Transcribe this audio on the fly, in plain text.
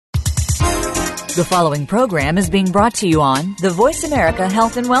The following program is being brought to you on the Voice America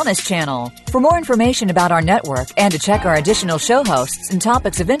Health and Wellness Channel. For more information about our network and to check our additional show hosts and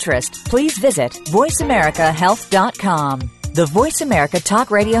topics of interest, please visit voiceamericahealth.com. The Voice America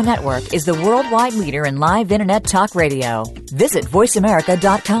Talk Radio Network is the worldwide leader in live Internet talk radio. Visit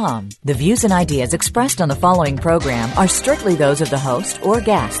voiceamerica.com. The views and ideas expressed on the following program are strictly those of the host or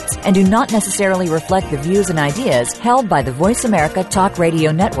guests and do not necessarily reflect the views and ideas held by the Voice America Talk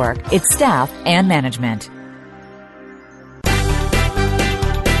Radio Network, its staff, and management.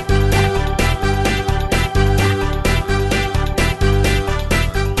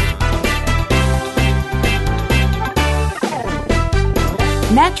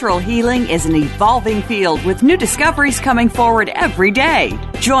 Natural healing is an evolving field with new discoveries coming forward every day.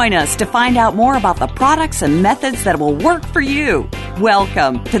 Join us to find out more about the products and methods that will work for you.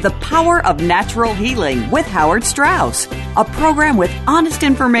 Welcome to The Power of Natural Healing with Howard Strauss, a program with honest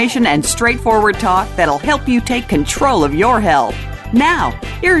information and straightforward talk that'll help you take control of your health. Now,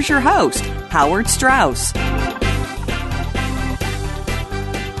 here's your host, Howard Strauss.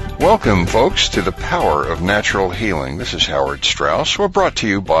 Welcome, folks, to The Power of Natural Healing. This is Howard Strauss. We're brought to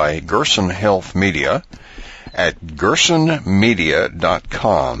you by Gerson Health Media at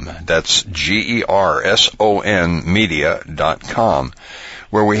gersonmedia.com. That's GERSON media.com,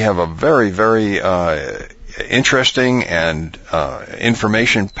 where we have a very, very interesting and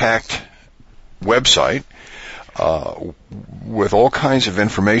information-packed website with all kinds of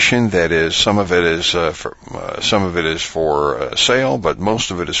information. That is, some of it is for sale, but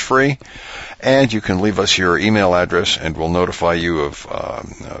most of it is free. And you can leave us your email address, and we'll notify you of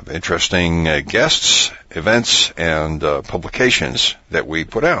interesting guests, events, and publications that we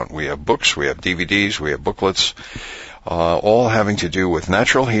put out. We have books, we have DVDs, we have booklets, all having to do with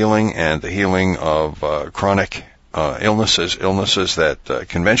natural healing and the healing of chronic illnesses that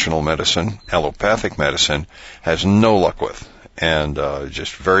conventional medicine, allopathic medicine, has no luck with, and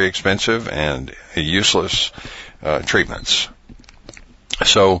just very expensive and useless treatments.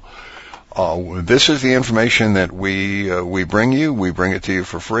 So this is the information that we bring you. We bring it to you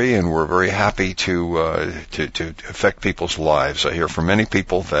for free, and we're very happy to affect people's lives. I hear from many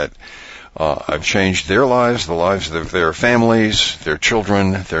people that I've changed their lives, the lives of their families, their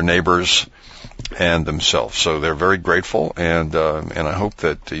children, their neighbors, and themselves. So they're very grateful, and I hope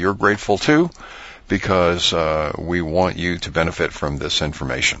that you're grateful too, because we want you to benefit from this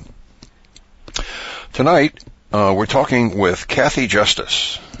information. Tonight, we're talking with Cathy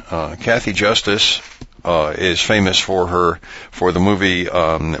Justus. Cathy Justus is famous for the movie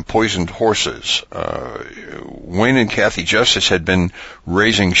Poisoned Horses. Wayne and Cathy Justus had been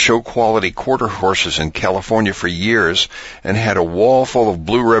raising show-quality quarter horses in California for years and had a wall full of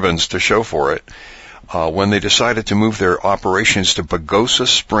blue ribbons to show for it when they decided to move their operations to Pagosa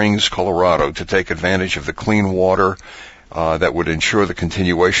Springs, Colorado, to take advantage of the clean water that would ensure the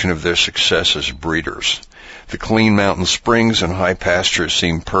continuation of their success as breeders. The clean mountain springs and high pastures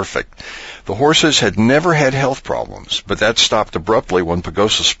seemed perfect. The horses had never had health problems, but that stopped abruptly when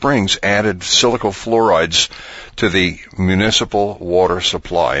Pagosa Springs added silico fluorides to the municipal water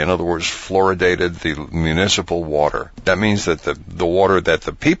supply. In other words, fluoridated the municipal water. That means that the water that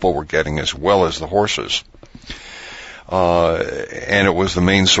the people were getting as well as the horses. And it was the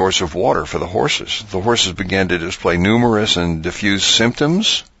main source of water for the horses. The horses began to display numerous and diffuse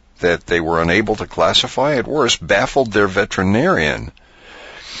symptoms that they were unable to classify. At worst, baffled their veterinarian.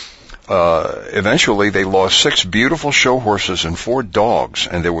 Eventually, they lost 6 beautiful show horses and 4 dogs,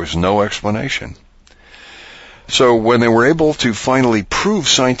 and there was no explanation. So when they were able to finally prove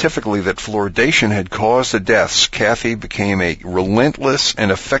scientifically that fluoridation had caused the deaths, Cathy became a relentless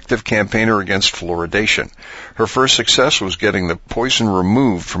and effective campaigner against fluoridation. Her first success was getting the poison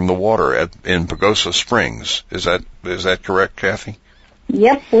removed from the water in Pagosa Springs. Is that correct, Cathy?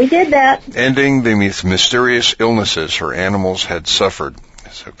 Yep, we did that. Ending the mysterious illnesses her animals had suffered.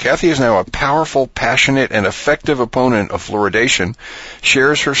 So Cathy is now a powerful, passionate, and effective opponent of fluoridation,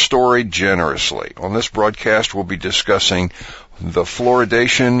 shares her story generously. On this broadcast, we'll be discussing the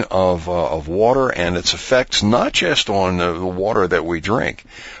fluoridation of water and its effects, not just on the water that we drink,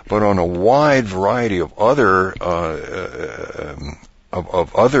 but on a wide variety of other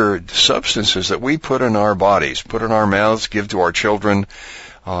other substances that we put in our bodies, put in our mouths, give to our children,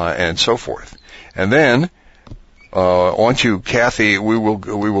 and so forth. And then onto Cathy, we will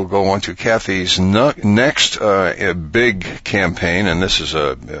go on to Cathy's next big campaign, and this is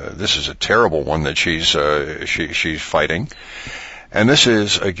a terrible one that she's fighting. And this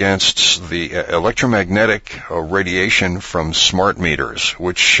is against the electromagnetic radiation from smart meters,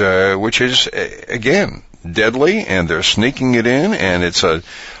 which is again deadly, and they're sneaking it in, and it's a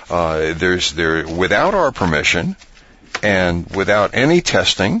without our permission and without any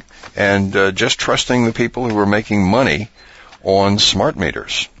testing, and just trusting the people who are making money on smart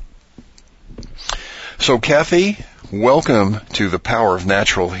meters. So, Cathy, welcome to the Power of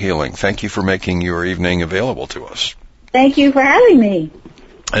Natural Healing. Thank you for making your evening available to us. Thank you for having me.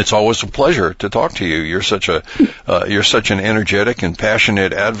 It's always a pleasure to talk to you. You're such an energetic and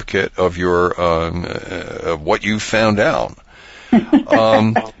passionate advocate of of what you found out.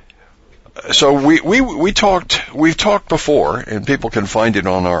 So we've talked before, and people can find it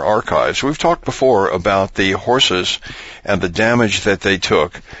on our archives. We've talked before about the horses and the damage that they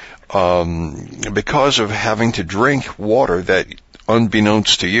took because of having to drink water that,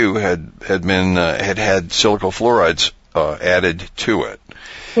 unbeknownst to you, had silico fluorides added to it.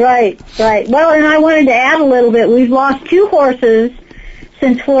 Right. Well, and I wanted to add a little bit. We've lost 2 horses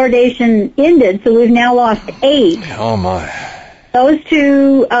since fluoridation ended, so we've now lost 8. Oh my! Those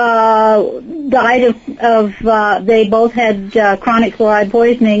 2 died of they both had chronic fluoride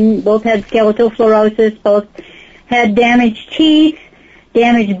poisoning, both had skeletal fluorosis, both had damaged teeth,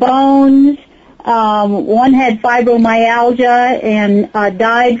 damaged bones. One had fibromyalgia and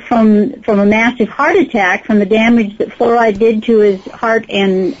died from a massive heart attack from the damage that fluoride did to his heart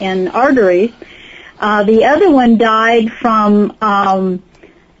and arteries. The other one died from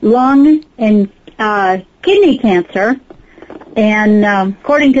lung and kidney cancer. And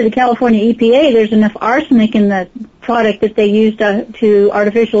according to the California EPA, there's enough arsenic in the product that they use to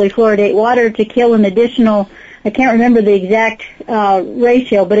artificially fluoridate water to kill an additional, I can't remember the exact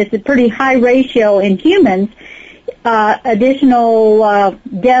ratio, but it's a pretty high ratio in humans, additional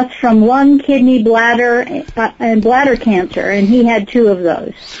deaths from lung, kidney, bladder, and bladder cancer, and he had 2 of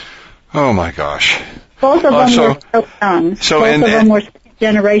those. Oh my gosh! Both of them were so young. Both of them were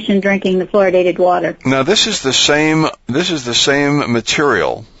generation drinking the fluoridated water. Now this is the same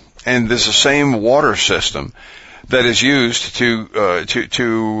material, and this is the same water system that is used to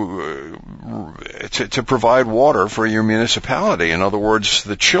provide water for your municipality. In other words,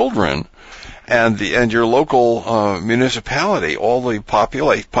 the children and your local municipality, all the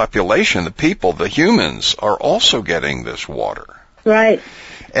population, the people, the humans are also getting this water. Right.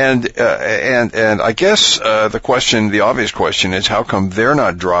 And I guess the obvious question is, how come they're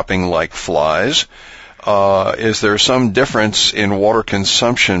not dropping like flies? Is there some difference in water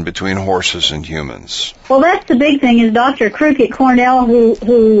consumption between horses and humans? Well, that's the big thing. Is Dr. Crook at Cornell,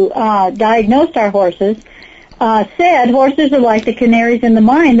 who diagnosed our horses, said horses are like the canaries in the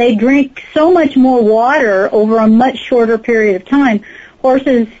mine. They drink so much more water over a much shorter period of time.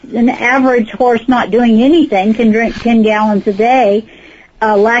 Horses, an average horse not doing anything, can drink 10 gallons a day.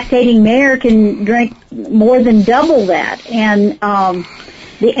 A lactating mare can drink more than double that. And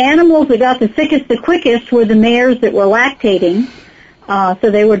the animals that got the sickest the quickest were the mares that were lactating. So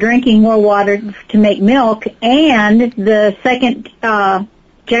they were drinking more water to make milk. And the second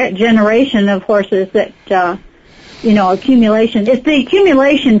generation of horses that, accumulation. It's the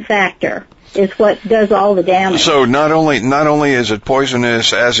accumulation factor is what does all the damage. So not only is it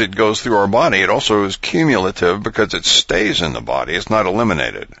poisonous as it goes through our body, it also is cumulative because it stays in the body. It's not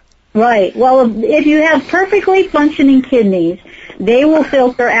eliminated. Right. Well, if you have perfectly functioning kidneys, they will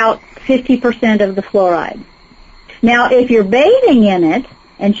filter out 50% of the fluoride. Now, if you're bathing in it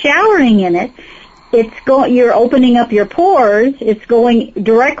and showering in it, you're opening up your pores. It's going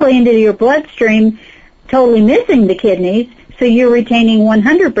directly into your bloodstream, totally missing the kidneys, so you're retaining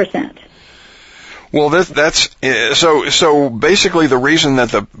 100%. Well, that's so basically the reason that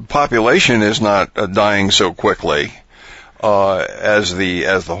the population is not dying so quickly as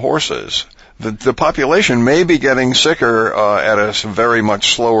the horses. The population may be getting sicker at a very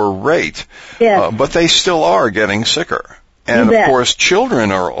much slower rate, yes. But they still are getting sicker. And of course,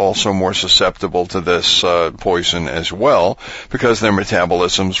 children are also more susceptible to this poison as well, because their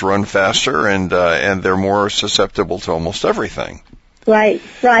metabolisms run faster and they're more susceptible to almost everything. Right.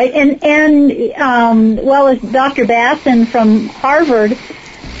 And well, as Dr. Basson from Harvard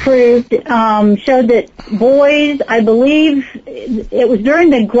proved, showed that boys, I believe it was during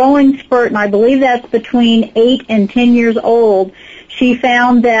the growing spurt, and I believe that's between 8 and 10 years old, she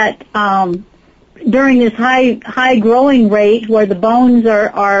found that during this high growing rate where the bones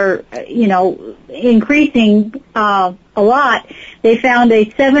are increasing a lot, they found a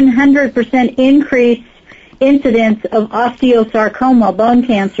 700% increase incidence of osteosarcoma, bone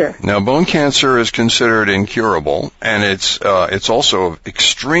cancer. Now, bone cancer is considered incurable, and it's also an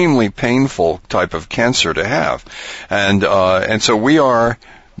extremely painful type of cancer to have, and so we are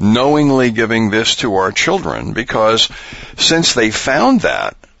knowingly giving this to our children because since they found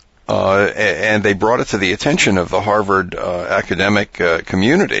that, and they brought it to the attention of the Harvard academic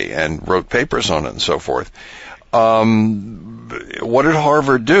community and wrote papers on it and so forth. What did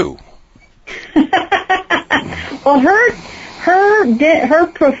Harvard do? Well, her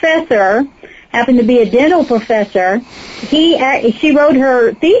professor happened to be a dental professor. She wrote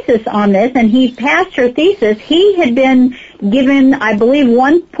her thesis on this, and he passed her thesis. He had been given, I believe,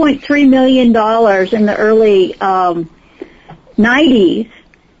 $1.3 million in the early 90s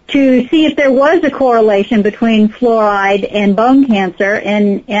to see if there was a correlation between fluoride and bone cancer,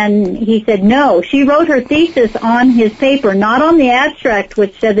 and he said no. She wrote her thesis on his paper, not on the abstract,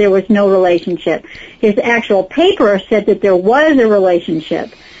 which said there was no relationship. His actual paper said that there was a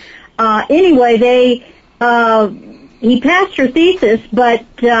relationship. Anyway, he passed her thesis, but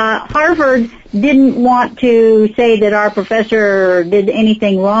Harvard didn't want to say that our professor did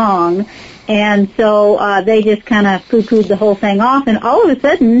anything wrong, and so they just kind of poo-pooed the whole thing off, and all of a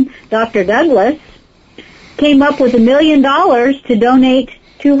sudden, Dr. Douglas came up with $1 million to donate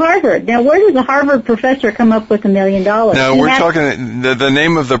to Harvard. Now, where does a Harvard professor come up with $1 million? Now, we're talking the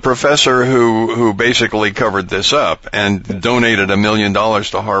name of the professor who basically covered this up and donated $1 million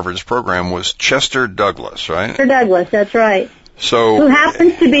to Harvard's program was Chester Douglas, right? Chester Douglas, that's right. So, who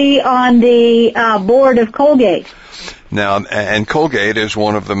happens to be on the board of Colgate. Now, and Colgate is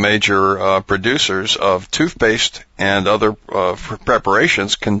one of the major producers of toothpaste and other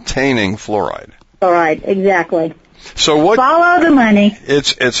preparations containing fluoride. Fluoride, exactly. So what? Follow the money.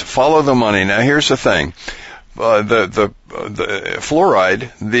 It's follow the money. Now, here's the thing: the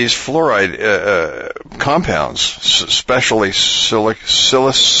fluoride, these fluoride compounds, especially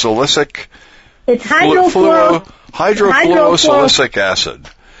silicic, it's hydrofluorosilicic acid.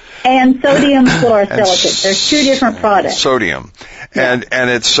 And sodium fluorosilicic. There's two different products. Sodium, and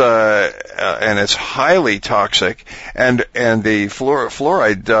it's highly toxic. And the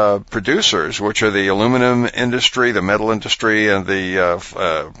fluoride producers, which are the aluminum industry, the metal industry, and the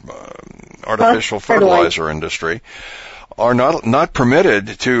artificial fertilizer industry, are not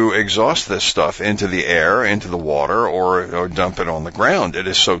permitted to exhaust this stuff into the air, into the water, or dump it on the ground. It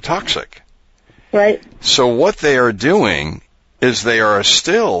is so toxic. Right. So what they are doing is they are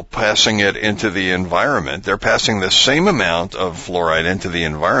still passing it into the environment. They're passing the same amount of fluoride into the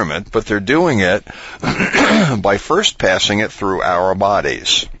environment, but they're doing it by first passing it through our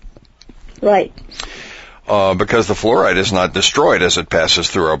bodies. Right. Because the fluoride is not destroyed as it passes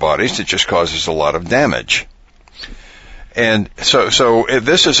through our bodies. It just causes a lot of damage. And so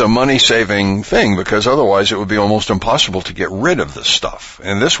this is a money-saving thing, because otherwise it would be almost impossible to get rid of this stuff.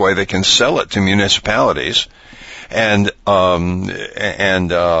 And this way they can sell it to municipalities and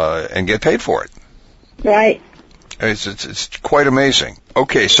get paid for it. Right. It's quite amazing.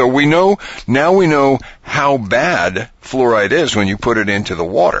 Okay, so we know how bad fluoride is when you put it into the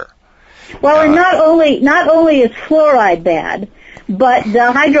water. Well, and not only is fluoride bad, but the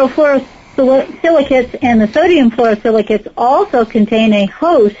hydrofluorosilicates and the sodium fluorosilicates also contain a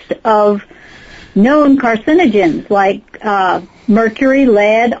host of known carcinogens like mercury,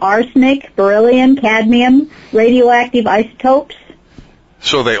 lead, arsenic, beryllium, cadmium, radioactive isotopes.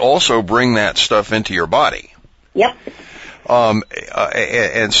 So they also bring that stuff into your body. Yep.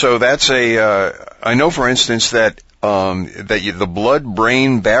 And so that's I know, for instance, that the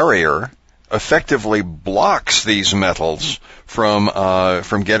blood-brain barrier effectively blocks these metals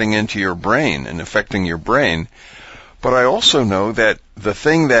from getting into your brain and affecting your brain. But I also know that the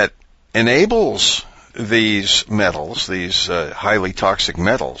thing that enables these metals, these highly toxic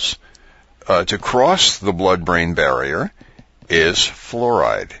metals, to cross the blood-brain barrier is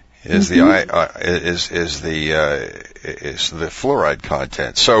fluoride. Is the fluoride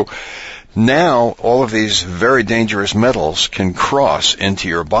content. So now all of these very dangerous metals can cross into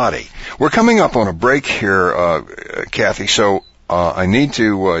your body. We're coming up on a break here, Cathy. So I need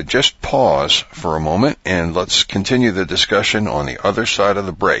to just pause for a moment, and let's continue the discussion on the other side of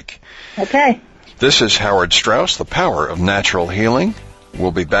the break. Okay. This is Howard Strauss, The Power of Natural Healing.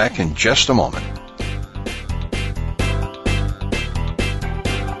 We'll be back in just a moment.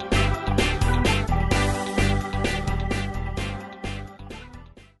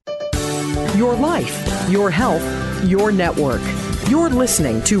 Your life, your health, your network. You're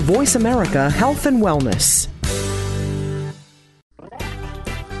listening to Voice America Health and Wellness.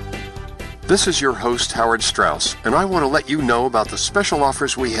 This is your host, Howard Strauss, and I want to let you know about the special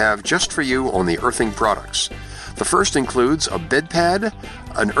offers we have just for you on the earthing products. The first includes a bed pad,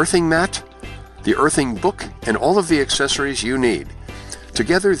 an earthing mat, the earthing book, and all of the accessories you need.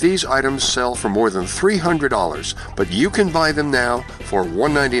 Together, these items sell for more than $300, but you can buy them now for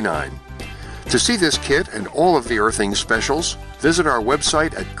 $199. To see this kit and all of the earthing specials, visit our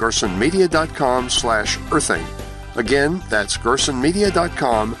website at gersonmedia.com/earthing. Again, that's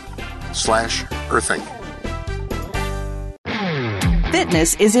gersonmedia.com/earthing.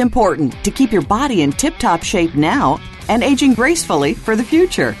 Fitness is important to keep your body in tip-top shape now and aging gracefully for the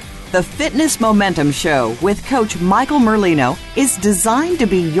future. The Fitness Momentum Show with Coach Michael Merlino is designed to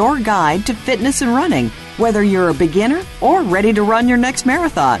be your guide to fitness and running, whether you're a beginner or ready to run your next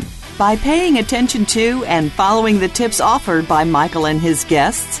marathon. By paying attention to and following the tips offered by Michael and his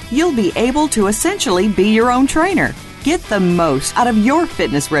guests, you'll be able to essentially be your own trainer. Get the most out of your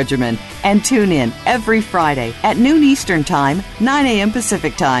fitness regimen and tune in every Friday at noon Eastern Time, 9 a.m.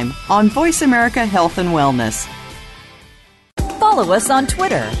 Pacific Time on Voice America Health and Wellness. Follow us on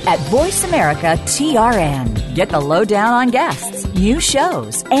Twitter at VoiceAmericaTRN. Get the lowdown on guests, new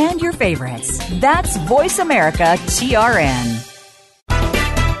shows, and your favorites. That's VoiceAmericaTRN.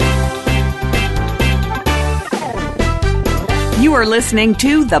 You are listening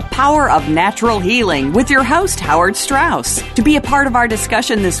to The Power of Natural Healing with your host, Howard Strauss. To be a part of our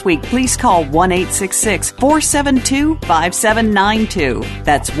discussion this week, please call 1-866-472-5792.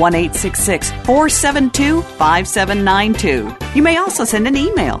 That's 1-866-472-5792. You may also send an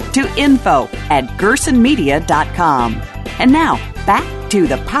email to info@gersonmedia.com. And now, back to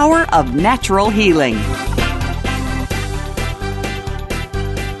The Power of Natural Healing.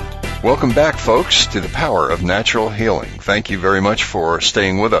 Welcome back, folks, to the Power of Natural Healing. Thank you very much for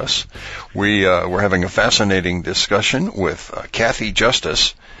staying with us. We're having a fascinating discussion with Cathy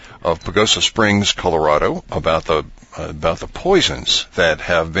Justus of Pagosa Springs, Colorado, about the poisons that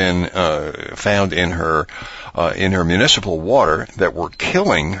have been found in her municipal water that were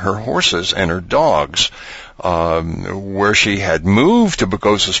killing her horses and her dogs. Where she had moved to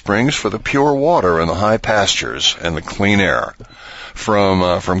Pagosa Springs for the pure water and the high pastures and the clean air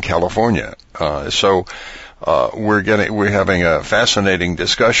from California. So we're having a fascinating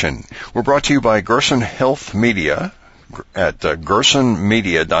discussion. We're brought to you by Gerson Health Media at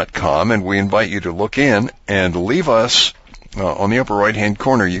gersonmedia.com, and we invite you to look in and leave us on the upper right-hand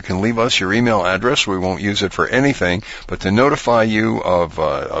corner. You can leave us your email address. We won't use it for anything, but to notify you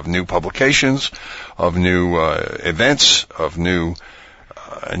of new publications, of new events, of new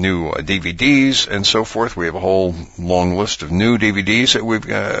DVDs and so forth. We have a whole long list of new DVDs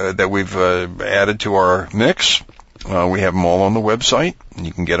that we've added to our mix. We have them all on the website, and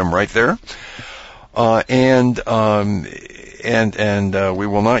you can get them right there. And we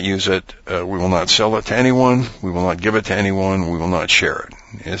will not use it. We will not sell it to anyone. We will not give it to anyone. We will not share it.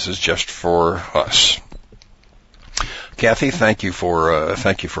 This is just for us. Cathy, thank you for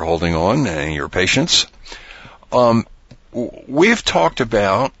holding on and your patience. We've talked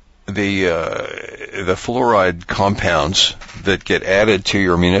about the fluoride compounds that get added to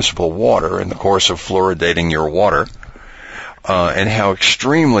your municipal water in the course of fluoridating your water, and how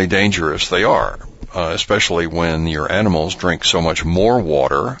extremely dangerous they are, especially when your animals drink so much more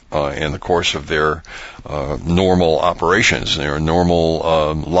water in the course of their normal operations, their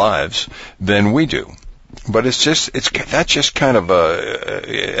normal lives, than we do. But that's just kind of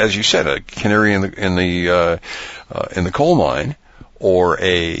as you said, a canary in the coal mine, or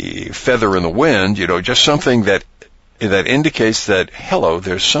a feather in the wind. Just something that indicates that, hello,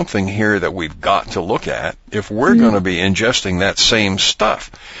 there's something here that we've got to look at if we're going to be ingesting that same stuff.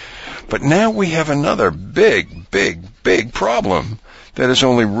 But now we have another big problem that has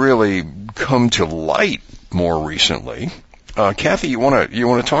only really come to light more recently. Cathy, you want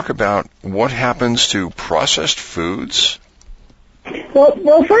to talk about what happens to processed foods?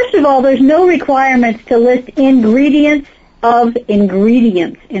 Well, first of all, there's no requirements to list ingredients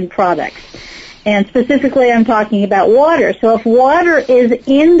in products. And specifically, I'm talking about water. So if water is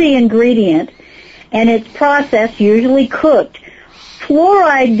in the ingredient and it's processed, usually cooked,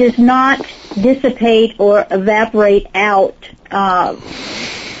 fluoride does not dissipate or evaporate out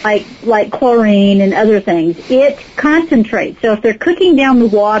like chlorine and other things. It concentrates. So if they're cooking down the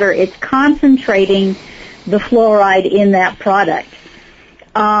water, it's concentrating the fluoride in that product.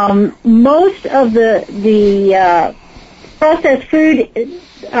 Most of the processed food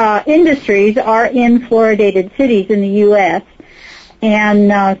industries are in fluoridated cities in the U.S.,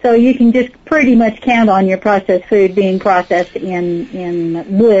 and so you can just pretty much count on your processed food being processed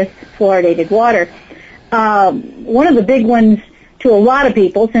with fluoridated water. One of the big ones to a lot of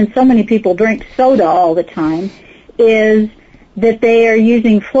people, since so many people drink soda all the time, is that they are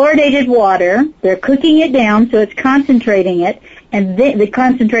using fluoridated water. They're cooking it down, so it's concentrating it, and they're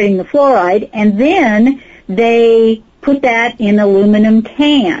concentrating the fluoride, and then they put that in aluminum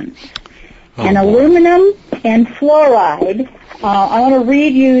cans. And aluminum and fluoride, I want to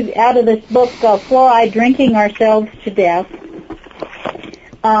read you out of this book, Fluoride, Drinking Ourselves to Death.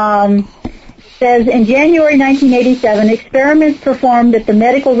 says in January 1987, experiments performed at the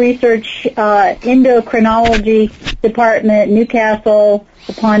Medical Research Endocrinology Department, Newcastle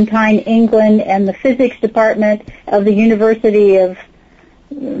upon Tyne, England, and the Physics Department of the University of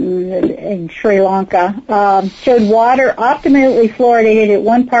in Sri Lanka showed water optimally fluoridated at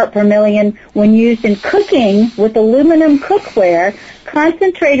 1 part per million when used in cooking with aluminum cookware,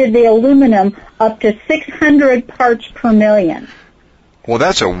 concentrated the aluminum up to 600 parts per million. Well,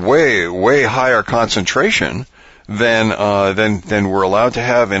 that's a way higher concentration than we're allowed to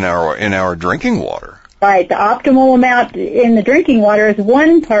have in our drinking water. Right. The optimal amount in the drinking water is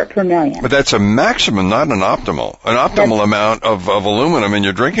 1 part per million. But that's a maximum, not an optimal. An optimal amount of aluminum in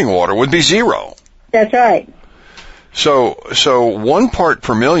your drinking water would be 0. That's right. So 1 part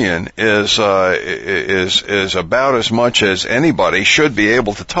per million is about as much as anybody should be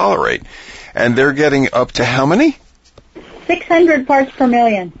able to tolerate, and they're getting up to how many? 600 parts per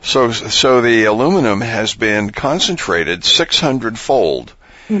million. So the aluminum has been concentrated 600-fold.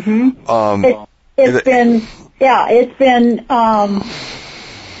 Mm-hmm. It's been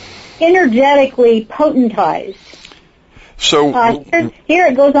energetically potentized. So here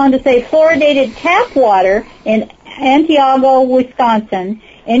it goes on to say fluoridated tap water in Antiogo, Wisconsin,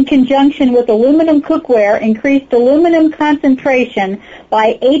 in conjunction with aluminum cookware, increased aluminum concentration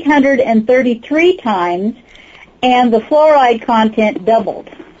by 833 times, and the fluoride content doubled.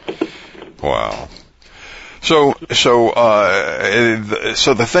 Wow. So the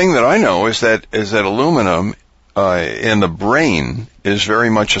thing that I know is that aluminum in the brain is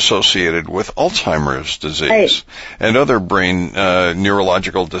very much associated with Alzheimer's disease and other brain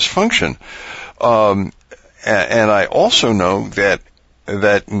neurological dysfunction. And I also know that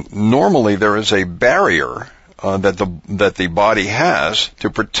normally there is a barrier that the body has to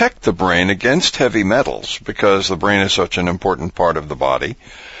protect the brain against heavy metals, because the brain is such an important part of the body,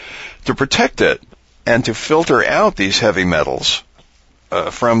 to protect it and to filter out these heavy metals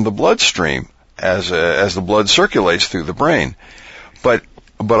from the bloodstream as the blood circulates through the brain. But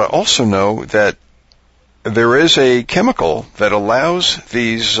I also know that there is a chemical that allows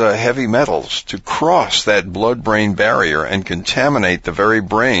these heavy metals to cross that blood-brain barrier and contaminate the very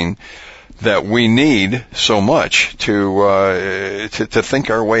brain that we need so much to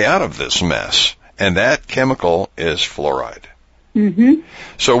think our way out of this mess. And that chemical is fluoride. Mm-hmm.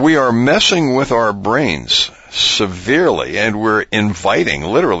 So we are messing with our brains severely, and we're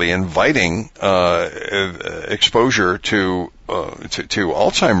literally inviting exposure to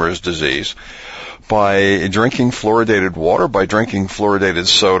Alzheimer's disease by drinking fluoridated water, by drinking fluoridated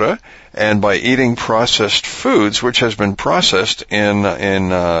soda, and by eating processed foods, which has been processed in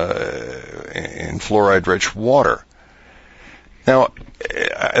fluoride-rich water. Now,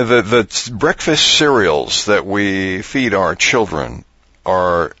 the breakfast cereals that we feed our children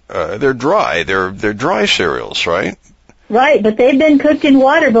they're dry. They're dry cereals, right? Right, but they've been cooked in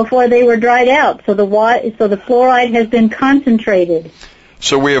water before they were dried out, so the fluoride has been concentrated.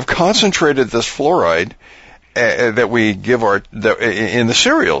 So we have concentrated this fluoride that we give in the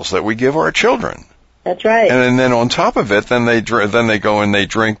cereals that we give our children. That's right. And then on top of it, then they go and they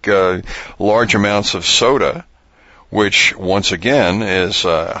drink large amounts of soda, which once again is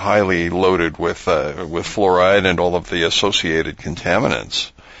highly loaded with fluoride and all of the associated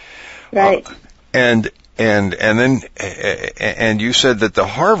contaminants. Right. And you said that the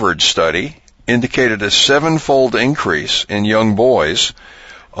Harvard study indicated a 7-fold increase in young boys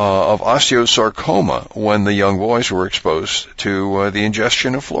of osteosarcoma when the young boys were exposed to the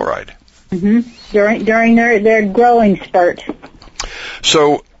ingestion of fluoride. Mm-hmm. During their growing spurt.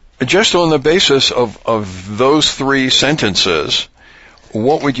 So, just on the basis of those 3 sentences,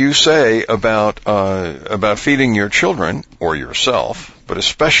 what would you say about feeding your children, or yourself, but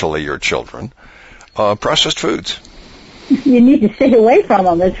especially your children, processed foods? You need to stay away from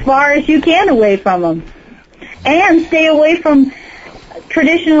them as far as you can away from them. And stay away from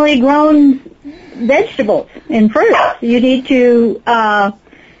traditionally grown vegetables and fruits. You need to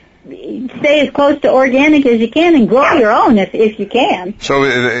stay as close to organic as you can and grow your own if you can. So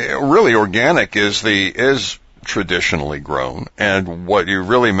really organic is traditionally grown, and what you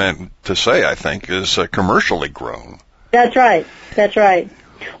really meant to say, I think, is commercially grown. That's right. That's right.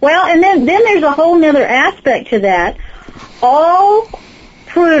 Well, and then there's a whole other aspect to that. All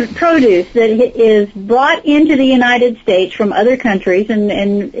produce that is brought into the United States from other countries,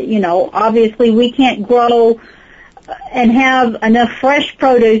 and obviously we can't grow and have enough fresh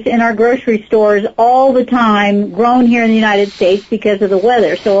produce in our grocery stores all the time grown here in the United States because of the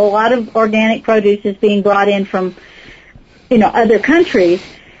weather. So a lot of organic produce is being brought in from, other countries.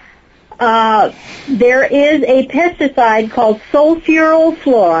 there is a pesticide called sulfuryl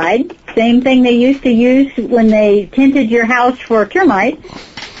fluoride, same thing they used to use when they tinted your house for termites,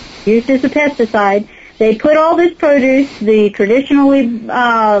 used as a pesticide. They put all this produce, the traditionally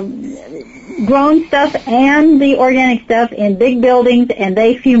grown stuff and the organic stuff, in big buildings, and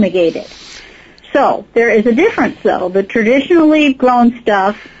they fumigate it. So there is a difference, though. The traditionally grown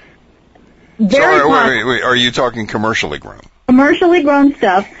stuff, wait, are you talking commercially grown? Commercially grown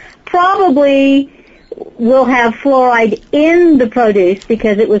stuff probably will have fluoride in the produce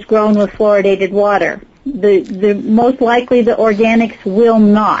because it was grown with fluoridated water. The most likely the organics will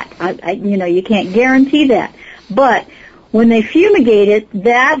not. You can't guarantee that. But when they fumigate it,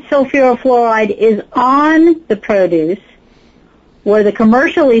 that sulfuryl fluoride is on the produce, where the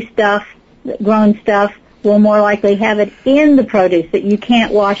commercially grown stuff will more likely have it in the produce that you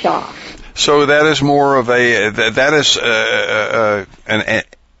can't wash off. So that is more of that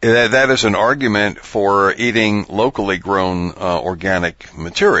is an argument for eating locally grown organic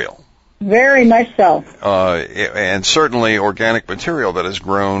material. Very much so. And certainly organic material that is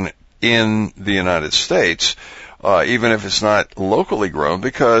grown in the United States, even if it's not locally grown,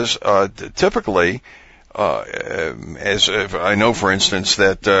 because typically, as I know, for instance,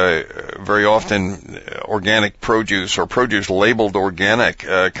 that very often organic produce or produce labeled organic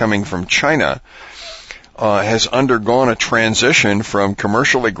coming from China has undergone a transition from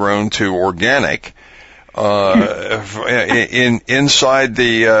commercially grown to organic. Inside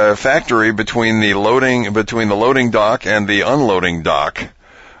the factory between the loading dock and the unloading dock,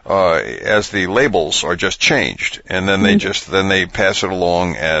 as the labels are just changed, and then they pass it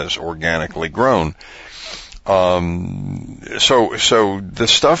along as organically grown. So the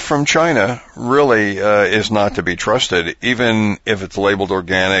stuff from China really is not to be trusted, even if it's labeled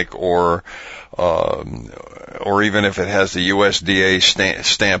organic or even if it has the USDA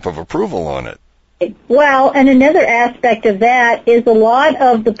stamp of approval on it. Well, and another aspect of that is a lot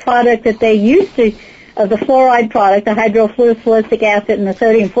of the product that they used to, of the fluoride product, the hydrofluorosilicic acid and the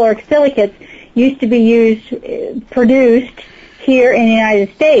sodium fluoric silicates, used to be produced here in the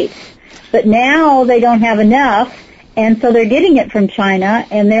United States. But now they don't have enough, and so they're getting it from China.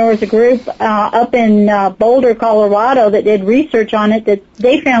 And there was a group up in Boulder, Colorado, that did research on it, that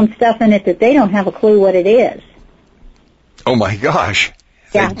they found stuff in it that they don't have a clue what it is. Oh, my gosh.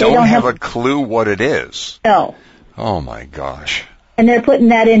 Yeah, they don't have a clue what it is. No. Oh, my gosh. And they're putting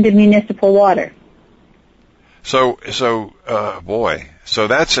that into municipal water. So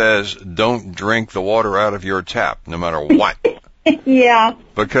that says don't drink the water out of your tap, no matter what. Yeah.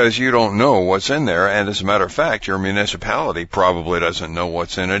 Because you don't know what's in there, and as a matter of fact, your municipality probably doesn't know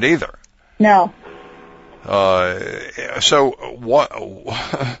what's in it either. No. So what...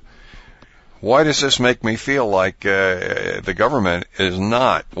 Why does this make me feel like the government is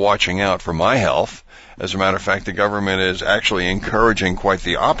not watching out for my health? As a matter of fact, the government is actually encouraging quite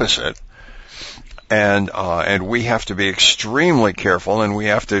the opposite. And we have to be extremely careful, and we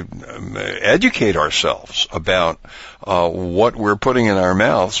have to educate ourselves about what we're putting in our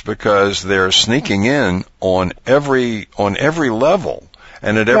mouths, because they're sneaking in on every level.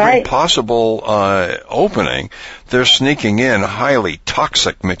 And at every possible opening, they're sneaking in highly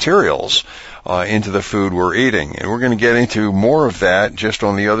toxic materials into the food we're eating. And we're going to get into more of that just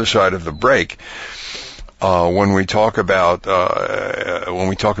on the other side of the break when we talk about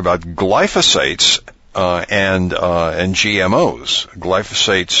glyphosates and GMOs.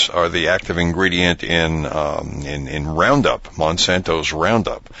 Glyphosates are the active ingredient in Roundup, Monsanto's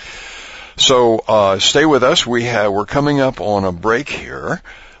Roundup. So stay with us. We're coming up on a break here.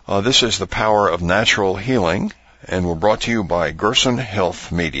 This is The Power of Natural Healing, and we're brought to you by Gerson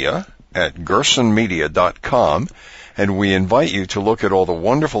Health Media at gersonmedia.com, and we invite you to look at all the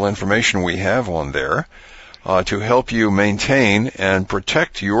wonderful information we have on there to help you maintain and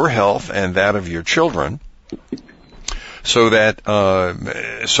protect your health and that of your children, so that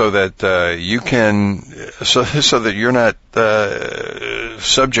you're not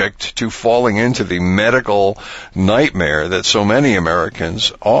subject to falling into the medical nightmare that so many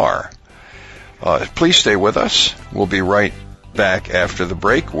Americans are. Please stay with us. We'll be right back after the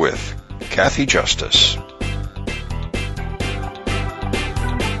break with Cathy Justus.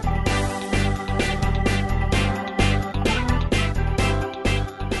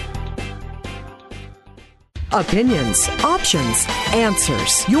 Opinions, options,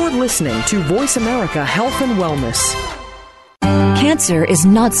 answers. You're listening to Voice America Health and Wellness. Cancer is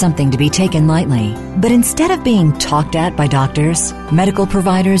not something to be taken lightly, but instead of being talked at by doctors, medical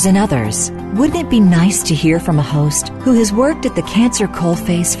providers, and others, wouldn't it be nice to hear from a host who has worked at the cancer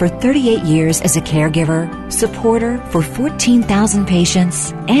coalface for 38 years as a caregiver, supporter for 14,000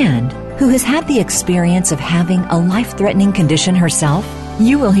 patients, and who has had the experience of having a life-threatening condition herself?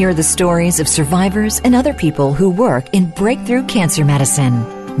 You will hear the stories of survivors and other people who work in breakthrough cancer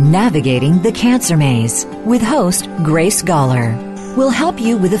medicine. Navigating the Cancer Maze with host Grace Galler will help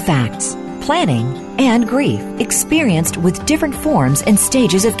you with the facts, planning, and grief experienced with different forms and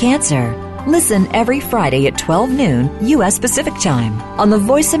stages of cancer. Listen every Friday at 12 noon U.S. Pacific Time on the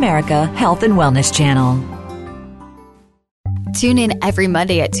Voice America Health and Wellness Channel. Tune in every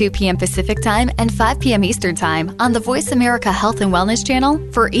Monday at 2 p.m. Pacific Time and 5 p.m. Eastern Time on the Voice America Health and Wellness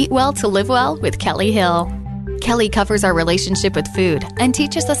Channel for Eat Well to Live Well with Kelly Hill. Kelly covers our relationship with food and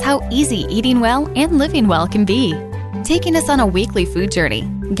teaches us how easy eating well and living well can be, taking us on a weekly food journey,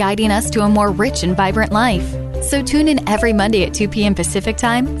 guiding us to a more rich and vibrant life. So tune in every Monday at 2 p.m. Pacific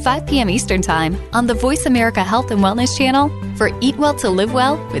Time, 5 p.m. Eastern Time on the Voice America Health and Wellness Channel for Eat Well to Live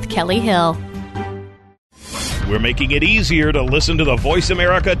Well with Kelly Hill. We're making it easier to listen to the Voice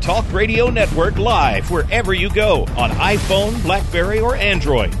America Talk Radio Network live wherever you go on iPhone, BlackBerry, or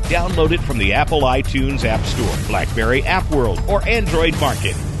Android. Download it from the Apple iTunes App Store, BlackBerry App World, or Android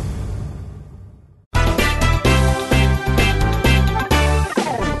Market.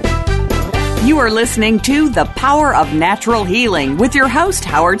 You are listening to The Power of Natural Healing with your host,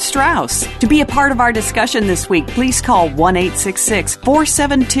 Howard Strauss. To be a part of our discussion this week, please call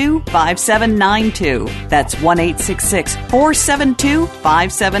 1-866-472-5792. That's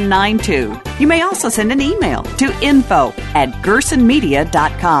 1-866-472-5792. You may also send an email to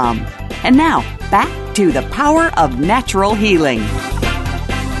info@gersonmedia.com. And now, back to The Power of Natural Healing.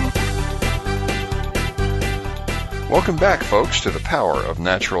 Welcome back, folks, to the Power of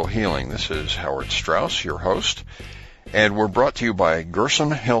Natural Healing. This is Howard Strauss, your host, and we're brought to you by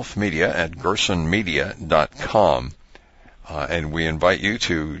Gerson Health Media at gersonmedia.com. And we invite you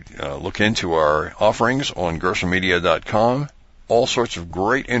to look into our offerings on gersonmedia.com. All sorts of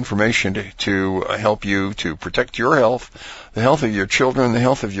great information to help you to protect your health, the health of your children, the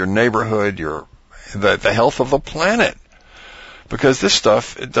health of your neighborhood, the health of the planet. Because this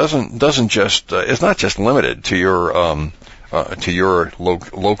stuff, it doesn't just it's not just limited to your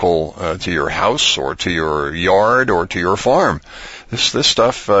local to your house or to your yard or to your farm. This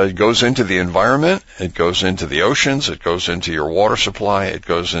stuff goes into the environment, it goes into the oceans, it goes into your water supply, it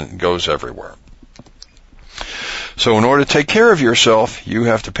goes everywhere. So in order to take care of yourself, you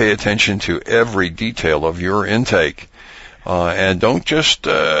have to pay attention to every detail of your intake. And don't just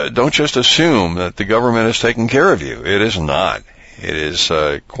assume that the government is taking care of you. It is not. It is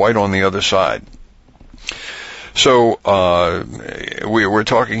quite on the other side. So we're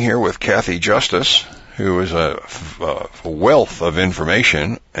talking here with Cathy Justus, who is a wealth of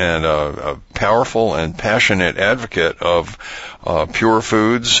information and a powerful and passionate advocate of pure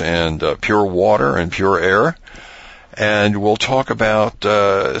foods and pure water and pure air. And we'll talk about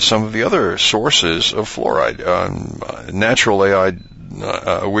some of the other sources of fluoride. Naturally,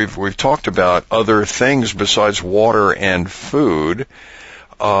 we've talked about other things besides water and food.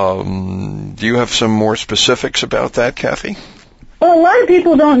 Do you have some more specifics about that, Cathy? Well, a lot of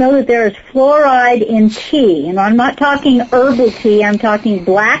people don't know that there is fluoride in tea. And I'm not talking herbal tea. I'm talking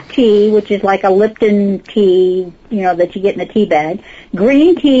black tea, which is like a Lipton tea, that you get in a tea bag.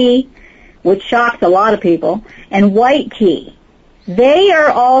 Green tea, which shocks a lot of people, and white tea. They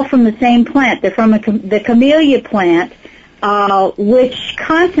are all from the same plant. They're from the camellia plant, which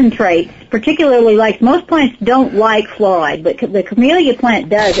concentrates, particularly most plants don't like fluoride, but the camellia plant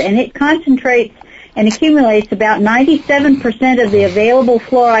does, and it concentrates and accumulates about 97% of the available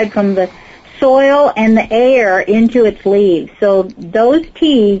fluoride from the soil and the air into its leaves. So those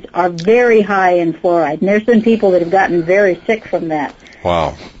teas are very high in fluoride, and there's been people that have gotten very sick from that.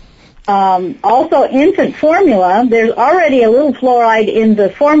 Wow. Also, infant formula, there's already a little fluoride in the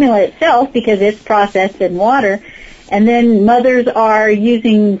formula itself because it's processed in water. And then mothers are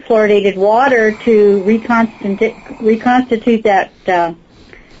using fluoridated water to reconstitute that the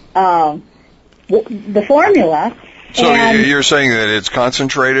formula. So you're saying that it's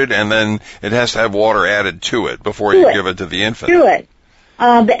concentrated and then it has to have water added to it before you give it to the infant? To it.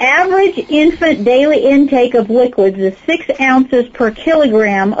 The average infant daily intake of liquids is 6 ounces per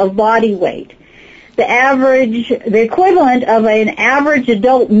kilogram of body weight. The equivalent of an average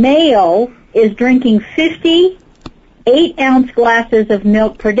adult male is drinking 50 8-ounce glasses of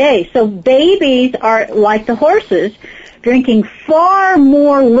milk per day. So babies are, like the horses, drinking far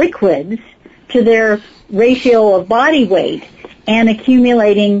more liquids to their ratio of body weight and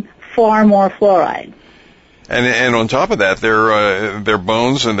accumulating far more fluoride. And on top of that, their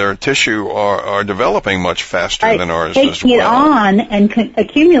bones and their tissue are developing much faster than ours as well. Taking it on and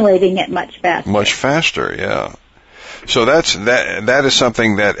accumulating it much faster. Much faster, yeah. So that is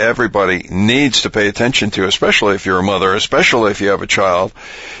something that everybody needs to pay attention to, especially if you're a mother, especially if you have a child.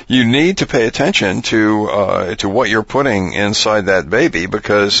 You need to pay attention to what you're putting inside that baby,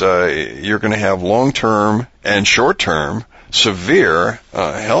 because you're going to have long-term and short-term severe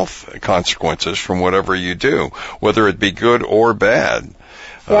health consequences from whatever you do, whether it be good or bad.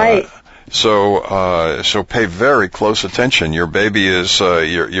 Right. So pay very close attention. Your baby is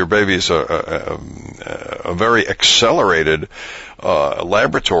your baby is a very accelerated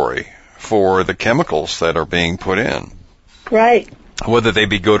laboratory for the chemicals that are being put in. Right. Whether they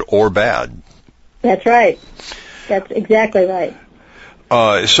be good or bad. That's right. That's exactly right.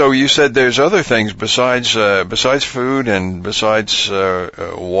 So you said there's other things besides food and besides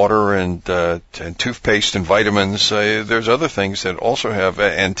water and toothpaste and vitamins. There's other things that also have,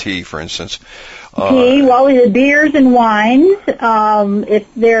 and tea, for instance. Tea, well, the beers and wines,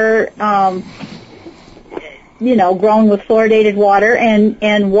 if they're grown with fluoridated water,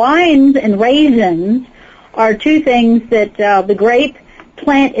 and wines and raisins are two things that the grape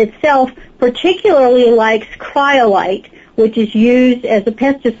plant itself particularly likes cryolite, which is used as a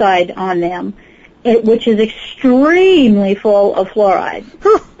pesticide on them, which is extremely full of fluoride.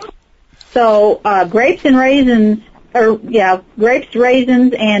 So grapes, raisins,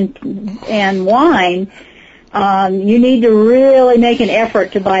 and wine, you need to really make an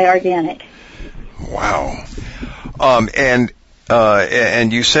effort to buy organic. Wow. And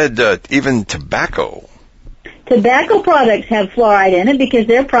you said even tobacco. Tobacco products have fluoride in it because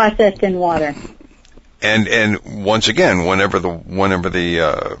they're processed in water. And once again, whenever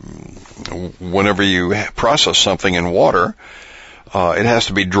you process something in water, it has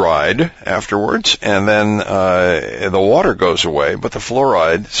to be dried afterwards, and then the water goes away, but the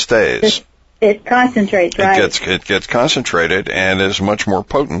fluoride stays. It concentrates, right? It gets concentrated and is much more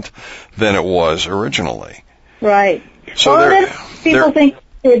potent than it was originally. Right. So people think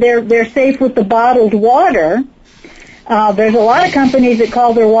they're safe with the bottled water. There's a lot of companies that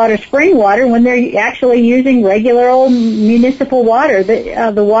call their water spring water when they're actually using regular old municipal water.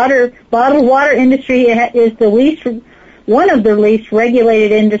 The bottled water industry is one of the least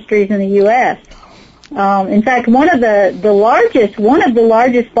regulated industries in the U.S. In fact, one of the largest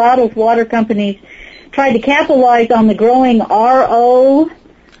bottled water companies tried to capitalize on the growing RO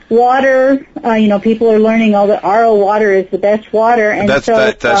water. People are learning all that RO water is the best water, and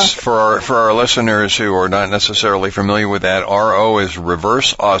that's for our listeners who are not necessarily familiar with that. RO is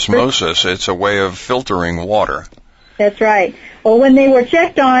reverse osmosis. It's a way of filtering water. That's right. Well, when they were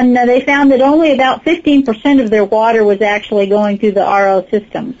checked on, they found that only about 15% of their water was actually going through the RO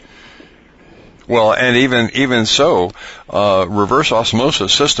systems. Well, and even so, reverse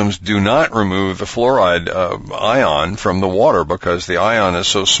osmosis systems do not remove the fluoride ion from the water because the ion is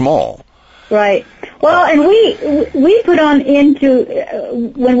so small. Right. Well, and we put on into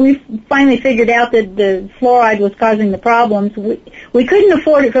when we finally figured out that the fluoride was causing the problems. We couldn't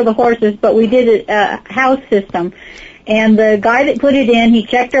afford it for the horses, but we did a house system. And the guy that put it in, he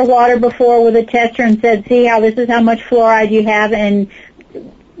checked our water before with a tester and said, "See this is how much fluoride you have." And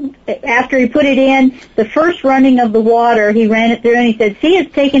after he put it in, the first running of the water, he ran it through and he said, "See,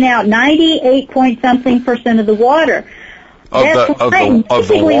 it's taken out 98-point-something% of the water." That's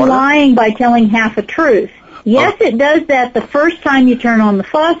basically lying by telling half a truth. Yes, it does that the first time you turn on the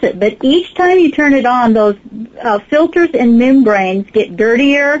faucet, but each time you turn it on, those filters and membranes get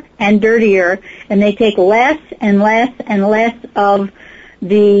dirtier and dirtier, and they take less and less and less of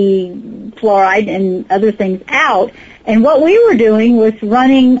the fluoride and other things out. And what we were doing was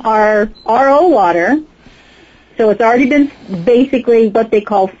running our RO water, so it's already been basically what they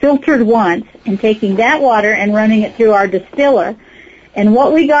call filtered once, and taking that water and running it through our distiller. And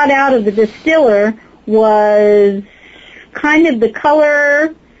what we got out of the distiller was kind of the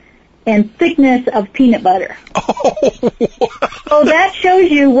color and thickness of peanut butter. So that shows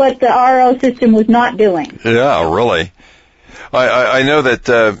you what the RO system was not doing. Yeah, really. I know that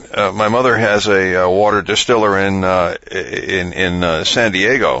my mother has a water distiller in San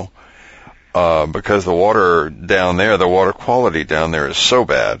Diego because the water down there, the water quality down there is so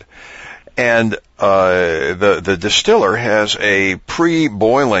bad. And the distiller has a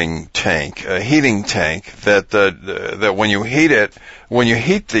pre-boiling tank, a heating tank that when you heat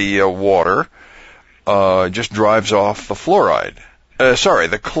the water, just drives off the fluoride.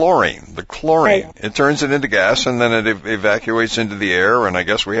 The chlorine. Right. It turns it into gas, and then it evacuates into the air, and I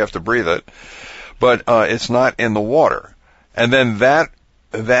guess we have to breathe it. But it's not in the water. And then that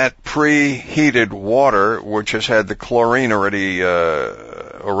preheated water, which has had the chlorine already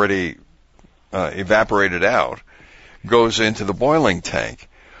evaporated out, goes into the boiling tank.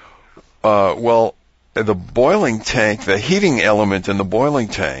 Well, the boiling tank, the heating element in the boiling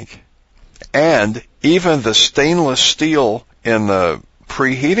tank, and even the stainless steel in the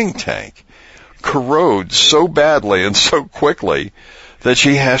preheating tank corrode so badly and so quickly that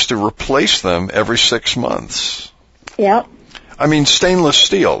she has to replace them every 6 months. Yep. I mean, stainless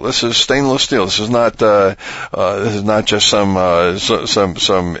steel. This is stainless steel. This is not just some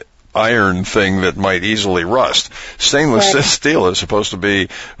iron thing that might easily rust. Stainless steel is supposed to be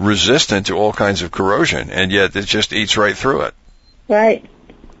resistant to all kinds of corrosion, and yet it just eats right through it. Right.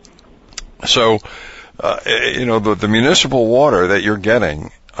 So, the municipal water that you're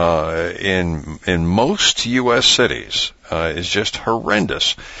getting in most U.S. cities is just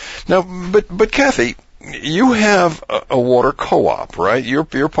horrendous. Now, but Cathy, you have a water co-op, right?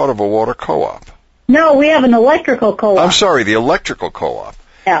 You're part of a water co-op. No, we have an electrical co-op. I'm sorry, the electrical co-op.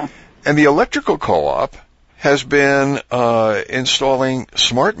 Yeah. And the electrical co-op has been installing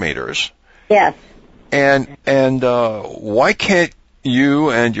smart meters. Yes. And why can't you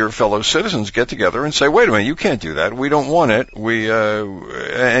and your fellow citizens get together and say, wait a minute, you can't do that. We don't want it.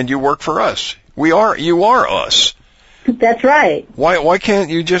 And you work for us. You are us. That's right. Why can't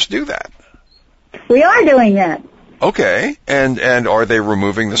you just do that? We are doing that. Okay. And are they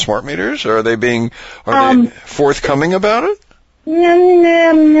removing the smart meters? Are they they forthcoming about it?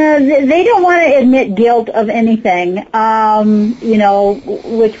 They don't want to admit guilt of anything,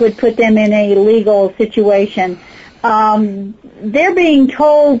 which would put them in a legal situation. They're being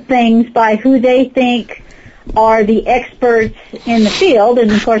told things by who they think are the experts in the field,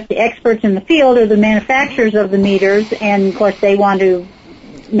 and of course the experts in the field are the manufacturers of the meters, and of course they want to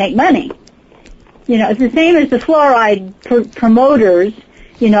make money. It's the same as the fluoride promoters,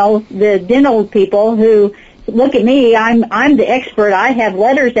 the dental people who look at me, I'm the expert, I have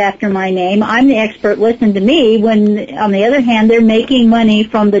letters after my name, I'm the expert, listen to me, when on the other hand they're making money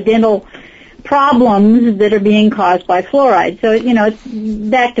from the dental problems that are being caused by fluoride. So, it's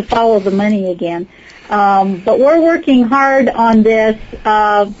back to follow the money again. But we're working hard on this.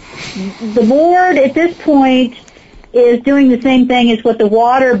 The board at this point is doing the same thing as what the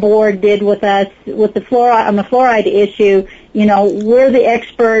water board did with us with the fluoride on the fluoride issue. We're the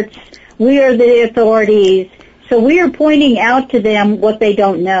experts, we are the authorities, so we are pointing out to them what they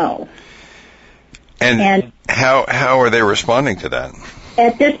don't know. And how are they responding to that?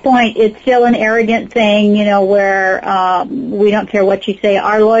 At this point, it's still an arrogant thing, where we don't care what you say.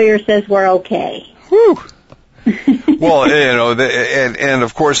 Our lawyer says we're okay. Whew. Well, and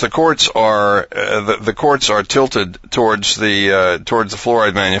of course the courts are tilted towards the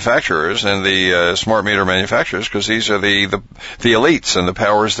fluoride manufacturers and the smart meter manufacturers, because these are the elites and the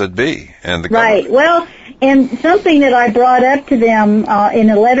powers that be and the government. Right. Well, and something that I brought up to them in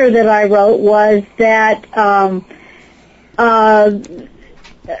a letter that I wrote was that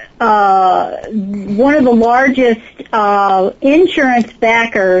one of the largest insurance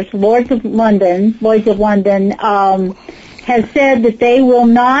backers, Lloyd's of London, has said that they will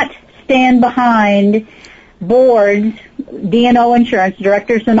not stand behind boards, D&O insurance,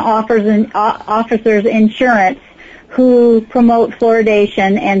 directors and officers insurance, who promote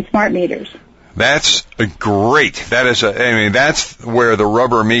fluoridation and smart meters. That's great. That's where the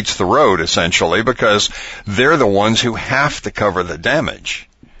rubber meets the road, essentially, because they're the ones who have to cover the damage.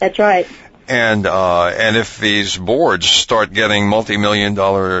 That's right. And if these boards start getting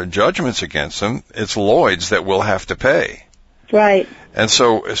multi-million-dollar judgments against them, it's Lloyd's that will have to pay. Right. And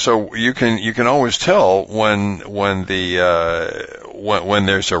so you can always tell when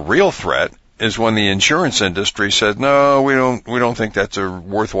there's a real threat is when the insurance industry says, no, we don't think that's a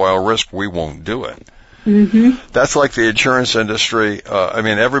worthwhile risk, we won't do it. Mm-hmm. That's like the insurance industry.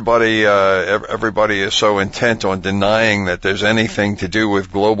 Everybody is so intent on denying that there's anything to do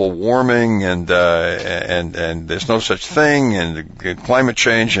with global warming and there's no such thing, and climate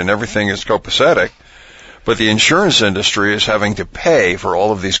change and everything is copacetic. But the insurance industry is having to pay for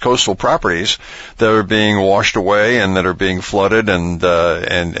all of these coastal properties that are being washed away and that are being flooded, and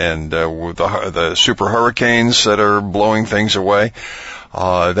with the super hurricanes that are blowing things away.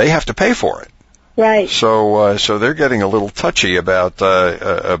 They have to pay for it. Right. So they're getting a little touchy about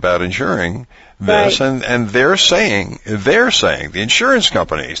insuring this, right. and they're saying the insurance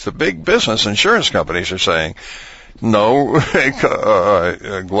companies, the big business insurance companies, are saying, no,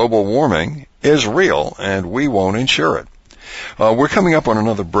 global warming is real, and we won't insure it. We're coming up on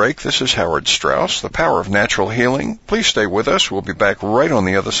another break. This is Howard Strauss, The Power of Natural Healing. Please stay with us. We'll be back right on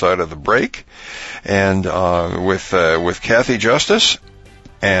the other side of the break, and with Cathy Justus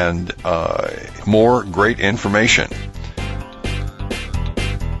and more great information.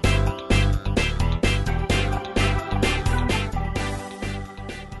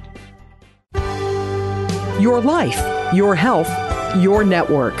 Your life, your health, your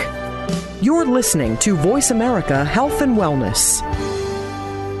network. You're listening to Voice America Health and Wellness.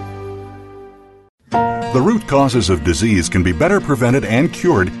 The root causes of disease can be better prevented and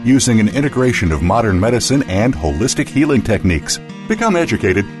cured using an integration of modern medicine and holistic healing techniques. Become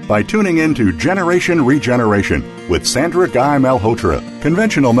educated by tuning in to Generation Regeneration with Sandra Guy Malhotra.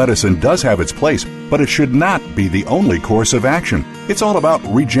 Conventional medicine does have its place, but it should not be the only course of action. It's all about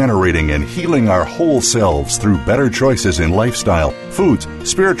regenerating and healing our whole selves through better choices in lifestyle, foods,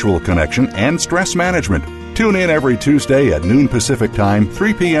 spiritual connection, and stress management. Tune in every Tuesday at noon Pacific Time,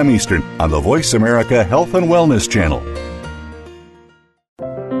 3 p.m. Eastern on the Voice America Health and Wellness Channel.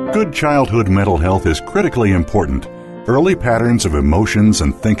 Good childhood mental health is critically important. Early patterns of emotions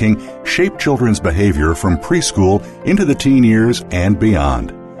and thinking shape children's behavior from preschool into the teen years and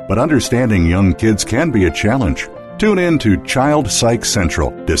beyond. But understanding young kids can be a challenge. Tune in to Child Psych Central.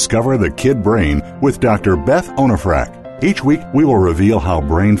 Discover the Kid Brain with Dr. Beth Onifrak. Each week, we will reveal how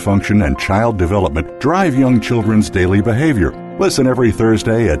brain function and child development drive young children's daily behavior. Listen every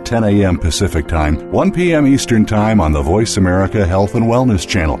Thursday at 10 a.m. Pacific Time, 1 p.m. Eastern Time on the Voice America Health and Wellness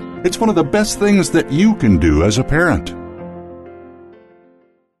Channel. It's one of the best things that you can do as a parent.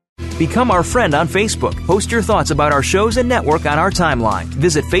 Become our friend on Facebook. Post your thoughts about our shows and network on our timeline.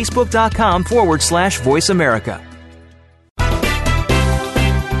 Visit Facebook.com/Voice America.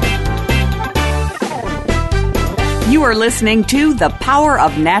 You are listening to The Power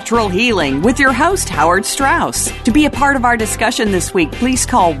of Natural Healing with your host, Howard Strauss. To be a part of our discussion this week, please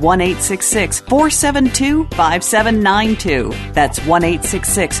call 1-866-472-5792. That's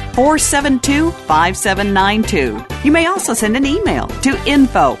 1-866-472-5792. You may also send an email to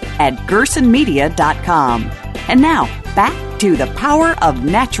info@gersonmedia.com. And now, back to The Power of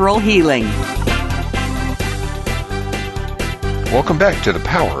Natural Healing. Welcome back to The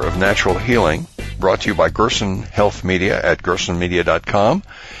Power of Natural Healing, brought to you by Gerson Health Media at gersonmedia.com.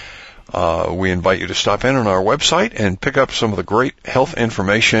 We invite you to stop in on our website and pick up some of the great health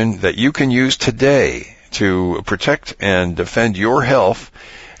information that you can use today to protect and defend your health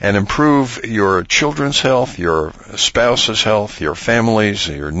and improve your children's health, your spouse's health, your families,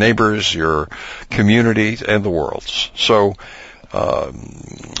 your neighbors, your community, and the world's. So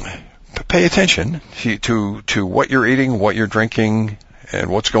pay attention to what you're eating, what you're drinking,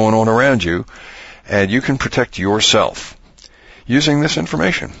 and what's going on around you, and you can protect yourself using this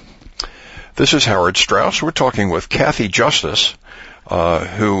information. This is Howard Strauss. We're talking with Cathy Justus,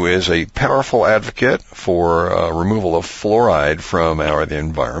 who is a powerful advocate for removal of fluoride from the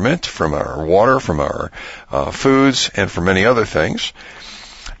environment, from our water, from our foods, and from many other things.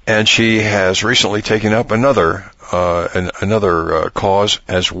 And she has recently taken up another cause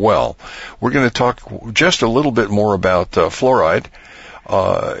as well. We're going to talk just a little bit more about fluoride.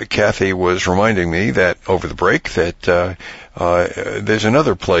 Cathy was reminding me that over the break that there's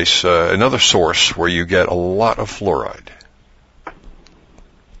another place, another source where you get a lot of fluoride.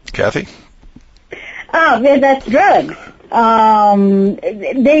 Cathy? That's drugs.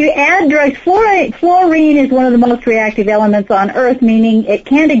 They add drugs. Fluorine is one of the most reactive elements on Earth, meaning it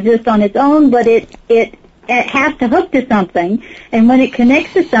can't exist on its own, but it has to hook to something, and when it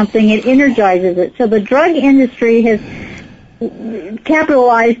connects to something, it energizes it. So the drug industry has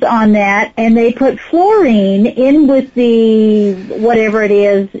capitalized on that, and they put fluorine in with the whatever it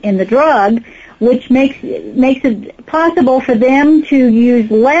is in the drug, which makes it possible for them to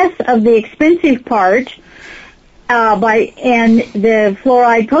use less of the expensive part, and the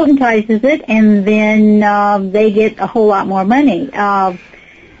fluoride potentizes it, and then they get a whole lot more money.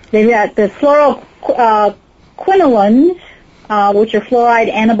 They've got the fluoroquinolines, which are fluoride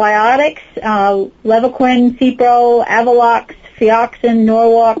antibiotics, Levaquin, Cipro, Avalox, Fioxin,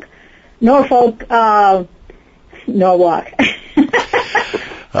 Norfolk.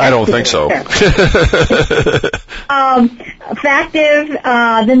 I don't think so. Factive,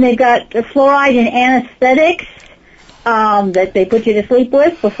 then they've got fluoride in anesthetics that they put you to sleep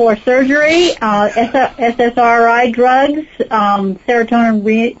with before surgery, SSRI drugs, serotonin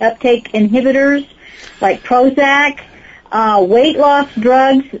reuptake inhibitors like Prozac, weight loss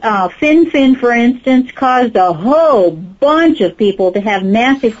drugs. Fen-Phen, for instance, caused a whole bunch of people to have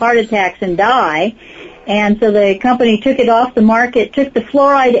massive heart attacks and die. And so the company took it off the market, took the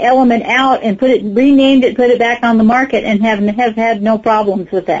fluoride element out, and renamed it, put it back on the market, and have had no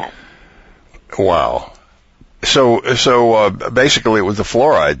problems with that. Wow. So basically, it was the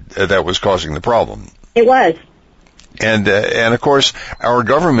fluoride that was causing the problem. It was. And of course, our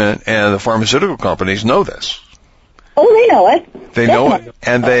government and the pharmaceutical companies know this. Oh, they know it. They know it,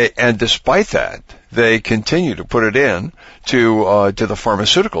 and despite that, they continue to put it in to the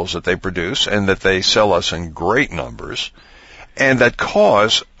pharmaceuticals that they produce and that they sell us in great numbers, and that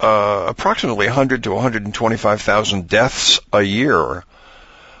cause approximately 100 to 125,000 deaths a year,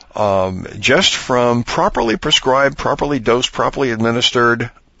 just from properly prescribed, properly dosed, properly administered,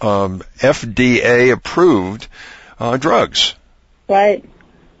 FDA-approved drugs. Right.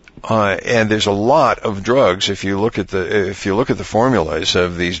 And there's a lot of drugs. If you look at the formulas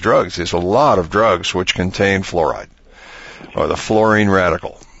of these drugs, there's a lot of drugs which contain fluoride, or the fluorine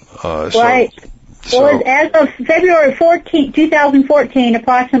radical. Right. Well, as of February 14, 2014,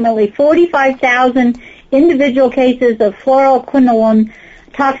 approximately 45,000 individual cases of fluoroquinolone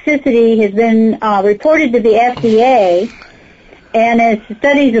toxicity has been reported to the FDA. And as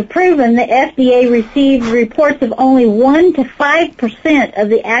studies have proven, the FDA receives reports of only 1 to 5% of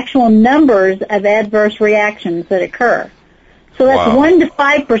the actual numbers of adverse reactions that occur. So that's 1 to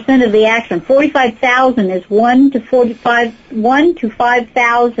 5% of the action. 45,000 is 1 to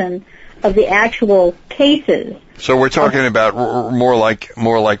 5,000 of the actual cases. So we're talking about more like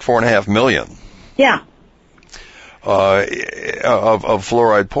 4.5 million. Yeah. Of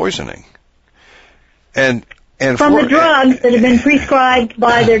fluoride poisoning. And from the drugs that have been prescribed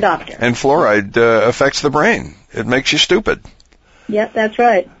by their doctor. And fluoride affects the brain. It makes you stupid. Yep, that's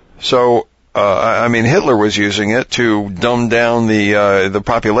right. So, Hitler was using it to dumb down the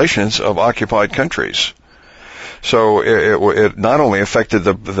populations of occupied countries. So it not only affected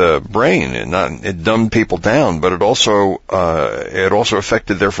the brain, it dumbed people down, but it also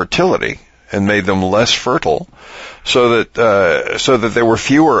affected their fertility and made them less fertile, so that there were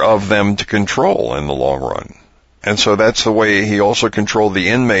fewer of them to control in the long run. And so that's the way he also controlled the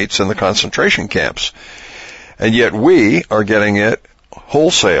inmates in the concentration camps. And yet we are getting it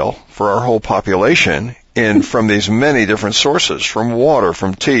wholesale for our whole population from these many different sources, from water,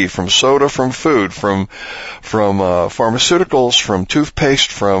 from tea, from soda, from food, from pharmaceuticals, from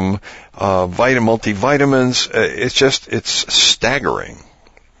toothpaste, from multivitamins. It's staggering.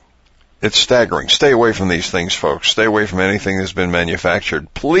 It's staggering. Stay away from these things, folks. Stay away from anything that's been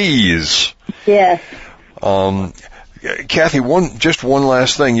manufactured. Please. Yes. Cathy, one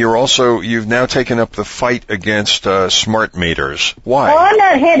last thing. You've now taken up the fight against smart meters. Why? Well, I'm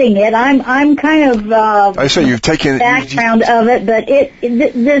not heading it. I'm kind of I say you've taken background of it, but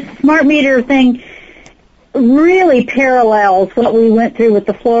this smart meter thing really parallels what we went through with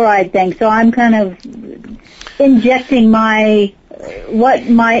the fluoride thing. So I'm kind of injecting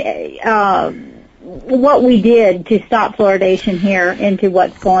what we did to stop fluoridation here into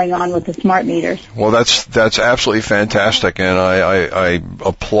what's going on with the smart meters. Well, that's absolutely fantastic, and I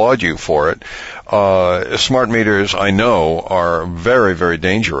applaud you for it. Smart meters, I know, are very, very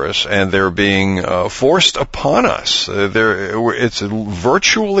dangerous, and they're being forced upon us. It's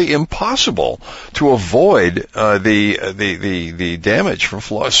virtually impossible to avoid the damage from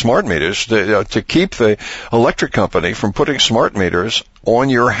smart meters. To keep the electric company from putting smart meters on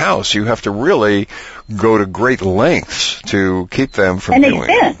your house, you have to really go to great lengths to keep them from doing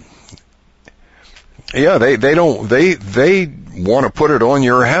it. Yeah, they want to put it on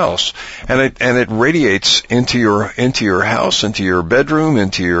your house, and it radiates into your house, into your bedroom,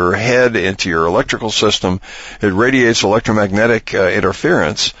 into your head, into your electrical system. It radiates electromagnetic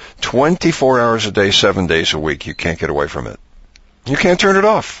interference 24 hours a day, 7 days a week. You can't get away from it. You can't turn it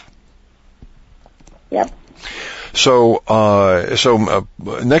off. Yep. So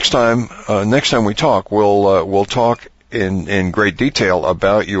next time we talk, we'll talk in great detail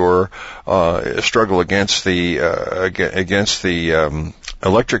about your struggle against the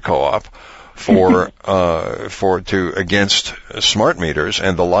electric co-op against smart meters,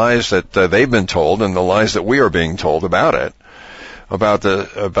 and the lies that they've been told and the lies that we are being told about it, about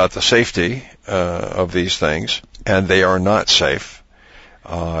the safety of these things, and they are not safe.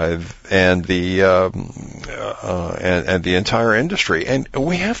 And the entire industry, and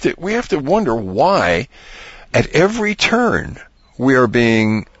we have to wonder why at every turn we are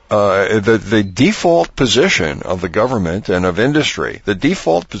being the default position of the government and of industry. The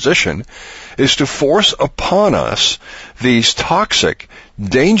default position is to force upon us these toxic,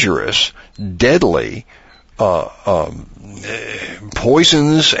 dangerous, deadly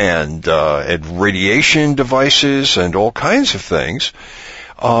poisons and radiation devices and all kinds of things.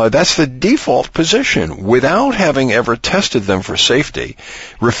 That's the default position, without having ever tested them for safety,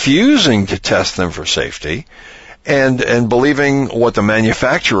 refusing to test them for safety, and believing what the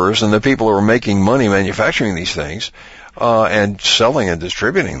manufacturers and the people who are making money manufacturing these things and selling and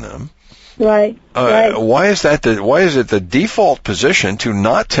distributing them. Right. Why is it the default position to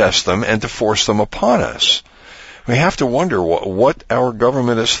not test them and to force them upon us? We have to wonder what our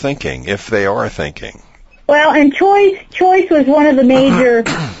government is thinking, if they are thinking. Well, and Choice was one of the major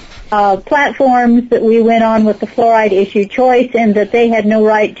platforms that we went on with the fluoride issue. Choice, and that they had no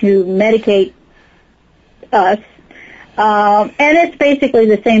right to medicate us. And it's basically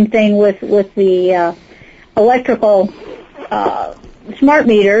the same thing with the electrical smart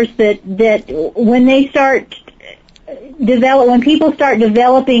meters. That when they start when people start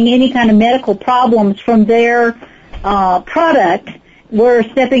developing any kind of medical problems from their product, we're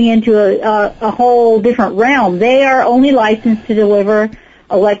stepping into a whole different realm. They are only licensed to deliver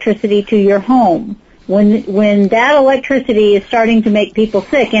electricity to your home. When that electricity is starting to make people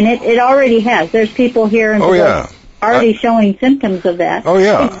sick, and it already has. There's people here in already showing symptoms of that. Oh,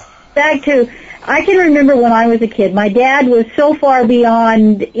 yeah. Back to, I can remember when I was a kid, my dad was so far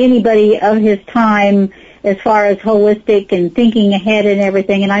beyond anybody of his time as far as holistic and thinking ahead and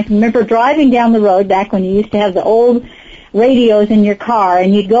everything. And I can remember driving down the road back when you used to have the old radios in your car,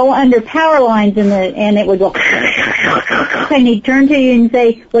 and you'd go under power lines and it would go, and he'd turn to you and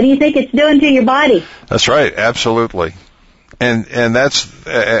say, "What do you think it's doing to your body?" That's right, absolutely. And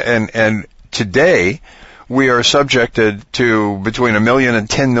today we are subjected to between 1 million and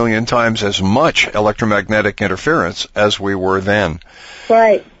 10 million times as much electromagnetic interference as we were then.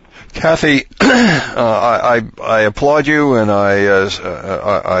 Right. Cathy, I applaud you, and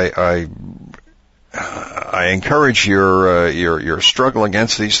I encourage your struggle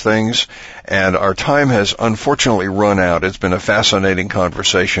against these things, and our time has unfortunately run out. It's been a fascinating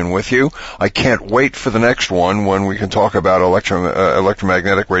conversation with you. I can't wait for the next one when we can talk about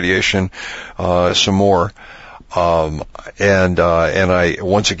electromagnetic radiation some more. And I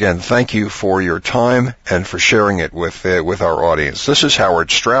once again thank you for your time and for sharing it with our audience. This is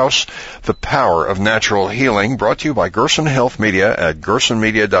Howard Strauss, The Power of Natural Healing, brought to you by Gerson Health Media at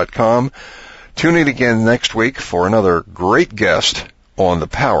gersonmedia.com. Tune in again next week for another great guest on the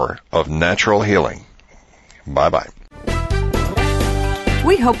power of natural healing. Bye-bye.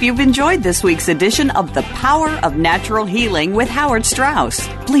 We hope you've enjoyed this week's edition of The Power of Natural Healing with Howard Strauss.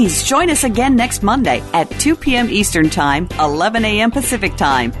 Please join us again next Monday at 2 p.m. Eastern Time, 11 a.m. Pacific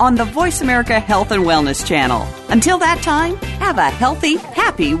Time on the Voice America Health and Wellness Channel. Until that time, have a healthy,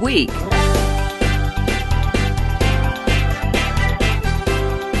 happy week.